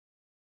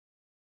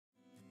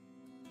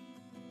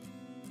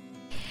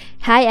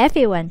Hi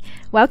everyone,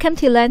 welcome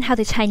to Learn How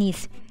to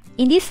Chinese.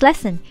 In this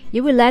lesson,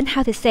 you will learn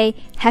how to say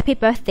Happy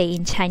Birthday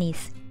in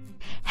Chinese.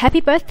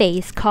 Happy Birthday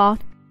is called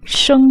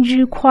生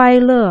日快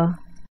乐，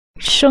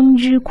生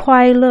日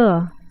快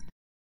乐，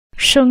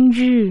生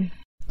日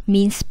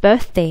means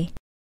birthday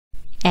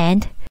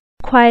and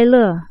快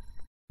乐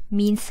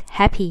means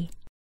happy.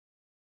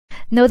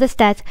 Notice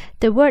that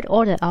the word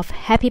order of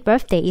Happy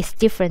Birthday is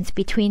different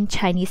between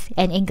Chinese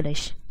and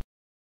English.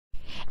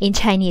 In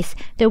Chinese,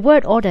 the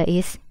word order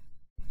is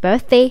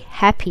birthday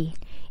happy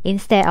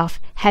instead of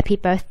happy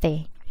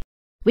birthday,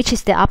 which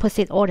is the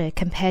opposite order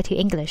compared to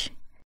English.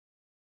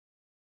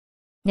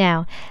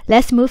 Now,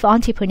 let's move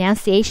on to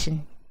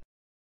pronunciation.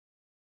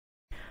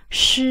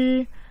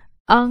 诗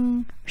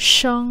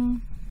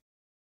生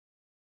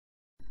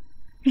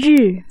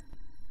日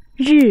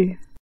日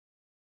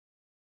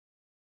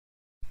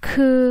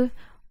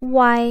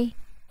kuài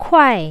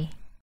快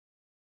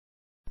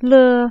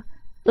乐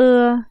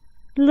乐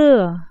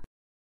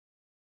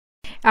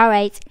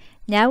Alright,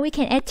 now we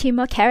can add 2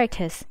 more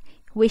characters.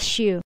 Wish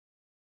you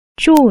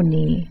祝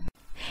你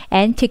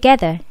and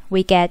together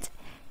we get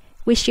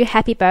wish you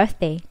happy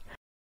birthday.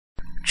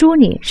 祝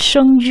你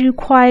生日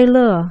快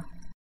乐，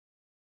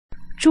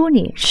祝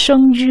你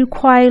生日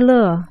快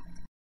乐。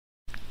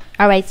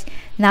Alright,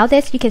 now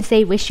that you can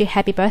say wish you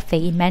happy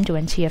birthday in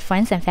Mandarin to your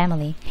friends and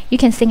family, you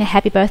can sing a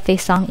happy birthday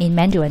song in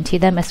Mandarin to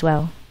them as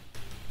well.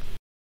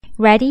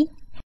 Ready?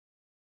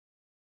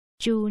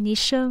 祝你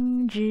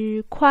生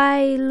日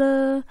快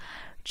乐，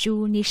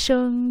祝你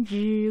生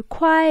日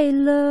快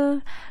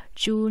乐，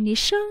祝你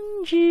生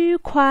日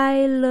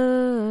快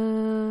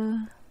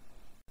乐，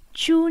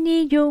祝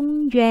你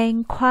永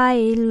远快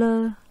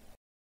乐。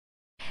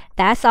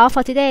 That's all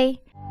for today.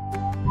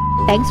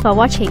 Thanks for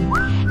watching.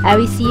 I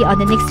will see you on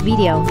the next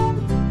video.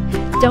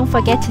 Don't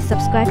forget to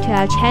subscribe to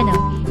our channel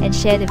and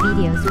share the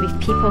videos with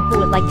people who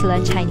would like to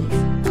learn Chinese.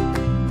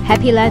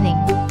 Happy learning.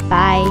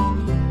 Bye.